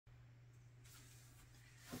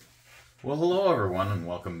Well, hello everyone, and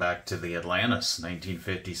welcome back to the Atlantis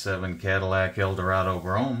 1957 Cadillac Eldorado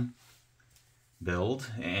Brougham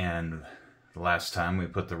build. And last time we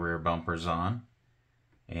put the rear bumpers on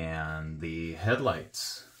and the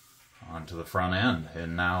headlights onto the front end.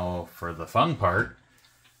 And now for the fun part,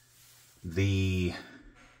 the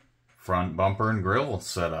front bumper and grille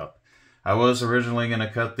setup. I was originally going to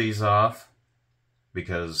cut these off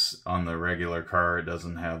because on the regular car it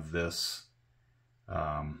doesn't have this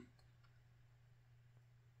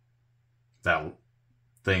that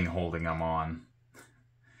thing holding them on.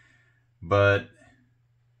 But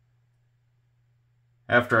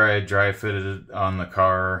after I dry fitted it on the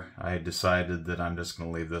car, I decided that I'm just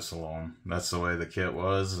going to leave this alone. That's the way the kit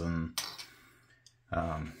was, and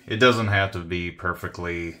it doesn't have to be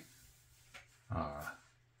perfectly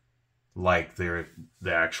like the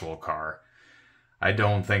actual car. I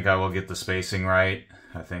don't think I will get the spacing right.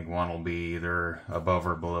 I think one will be either above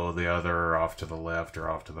or below the other, or off to the left or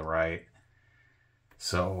off to the right.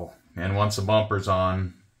 So, and once the bumper's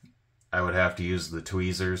on, I would have to use the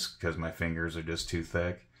tweezers because my fingers are just too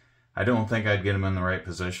thick. I don't think I'd get them in the right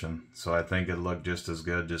position, so I think it'd look just as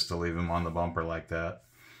good just to leave them on the bumper like that.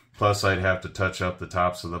 Plus, I'd have to touch up the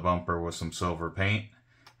tops of the bumper with some silver paint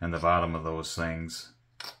and the bottom of those things.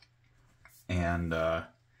 And that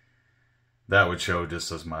would show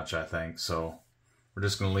just as much, I think. So we're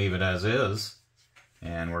just going to leave it as is,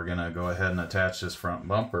 and we're going to go ahead and attach this front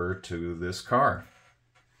bumper to this car.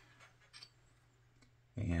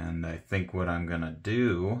 And I think what I'm going to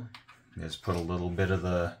do is put a little bit of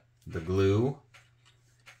the glue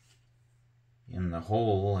in the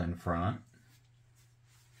hole in front.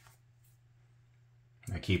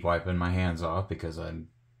 I keep wiping my hands off because I'm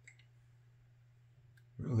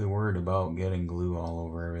really worried about getting glue all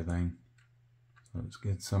over everything. So let's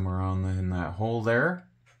get some around in that hole there.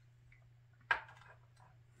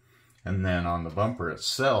 And then on the bumper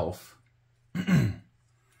itself,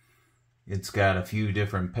 it's got a few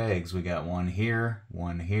different pegs. We got one here,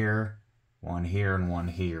 one here, one here, and one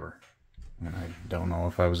here. And I don't know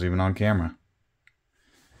if I was even on camera.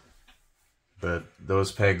 But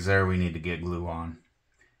those pegs there we need to get glue on.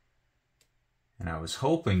 And I was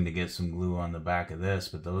hoping to get some glue on the back of this,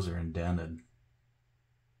 but those are indented.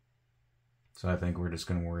 So I think we're just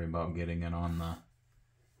going to worry about getting it on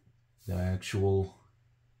the actual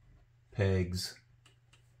pegs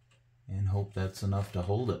and hope that's enough to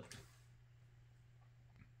hold it.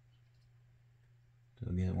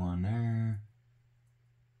 So get one there,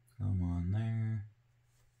 some on there,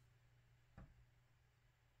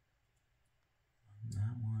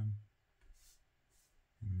 that one,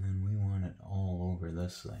 and then we want it all over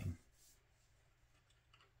this thing.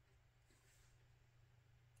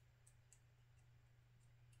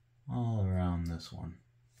 All around this one.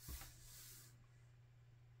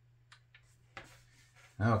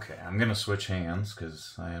 Okay, I'm going to switch hands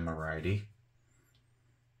because I am a righty.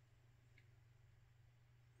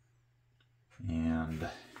 And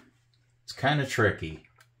it's kind of tricky.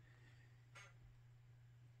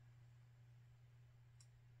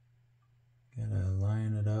 Gotta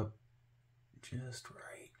line it up just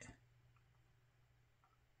right.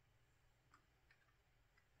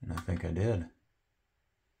 And I think I did.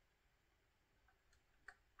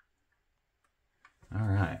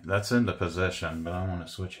 Alright, that's into position, but I want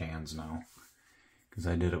to switch hands now because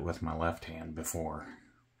I did it with my left hand before.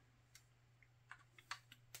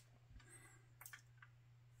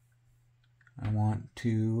 I want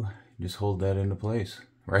to just hold that into place.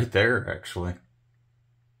 Right there, actually.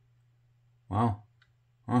 Wow.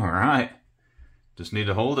 Alright. Just need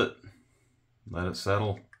to hold it. Let it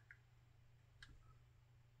settle.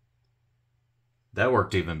 That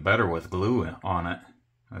worked even better with glue on it.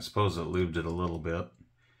 I suppose it lubed it a little bit.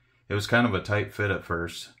 It was kind of a tight fit at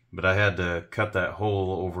first, but I had to cut that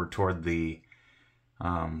hole over toward the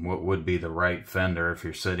what would be the right fender if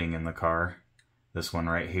you're sitting in the car. This one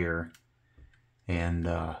right here. And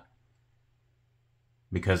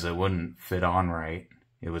because it wouldn't fit on right,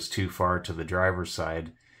 it was too far to the driver's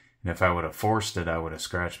side. And if I would have forced it, I would have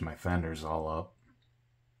scratched my fenders all up.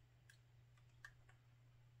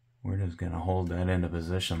 We're just going to hold that into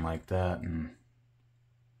position like that and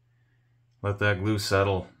let that glue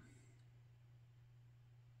settle.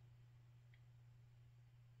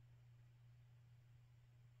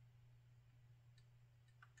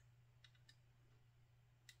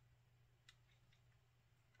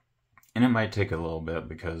 And it might take a little bit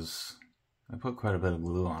because I put quite a bit of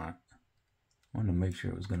glue on it. I wanted to make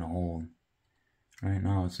sure it was going to hold. Right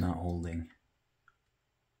now it's not holding.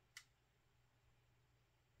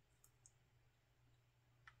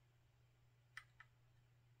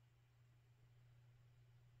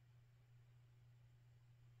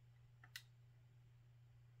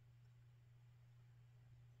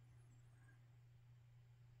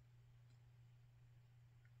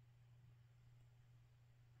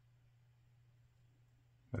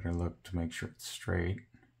 Better look to make sure it's straight.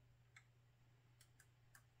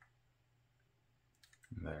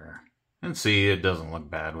 There. And see, it doesn't look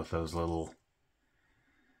bad with those little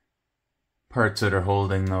parts that are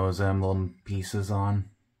holding those emblem pieces on.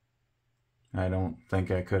 I don't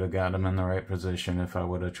think I could have got them in the right position if I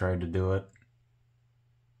would have tried to do it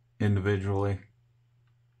individually.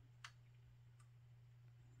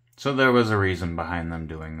 So there was a reason behind them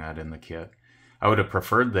doing that in the kit. I would have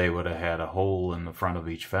preferred they would have had a hole in the front of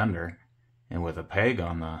each fender and with a peg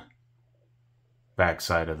on the back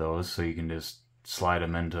side of those so you can just slide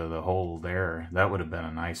them into the hole there. That would have been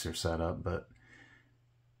a nicer setup, but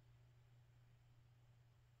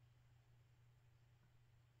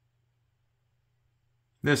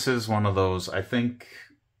this is one of those, I think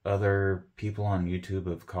other people on YouTube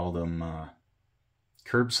have called them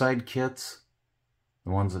curbside kits.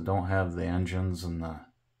 The ones that don't have the engines and the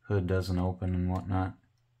hood doesn't open and whatnot.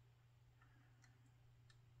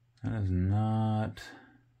 That is not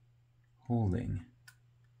holding.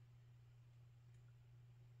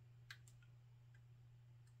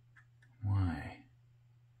 Why?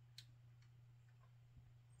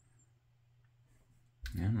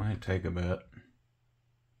 It might take a bit.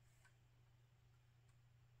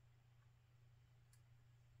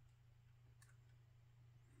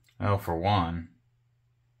 Oh, for one,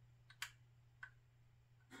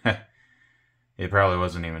 it probably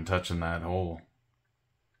wasn't even touching that hole.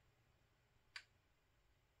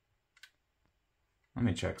 Let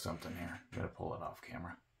me check something here. Gotta pull it off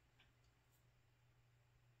camera.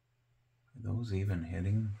 Are those even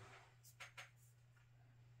hitting?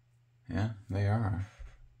 Yeah, they are.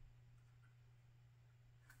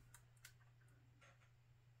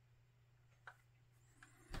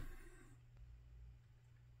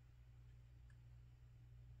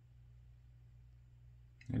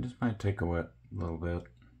 It just might take a little bit.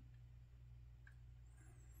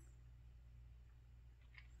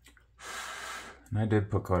 And I did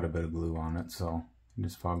put quite a bit of glue on it, so I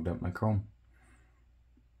just fogged up my chrome.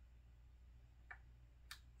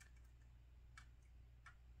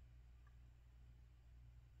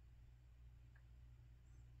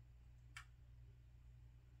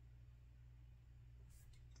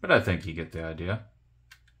 But I think you get the idea.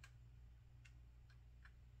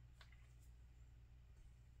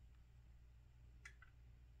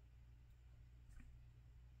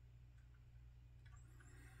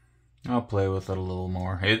 I'll play with it a little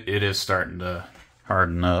more. It is starting to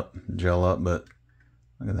harden up, gel up, but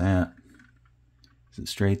look at that. Is it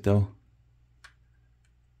straight though?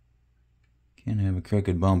 Can't have a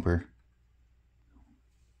crooked bumper.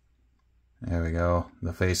 There we go.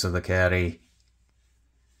 The face of the Caddy.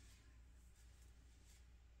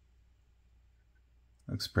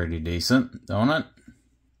 Looks pretty decent, don't it?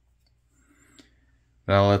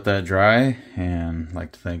 But I'll let that dry, and I'd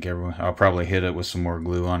like to thank everyone. I'll probably hit it with some more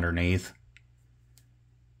glue underneath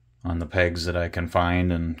on the pegs that I can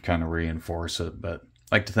find and kind of reinforce it. But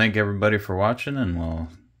I'd like to thank everybody for watching, and we'll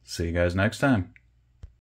see you guys next time.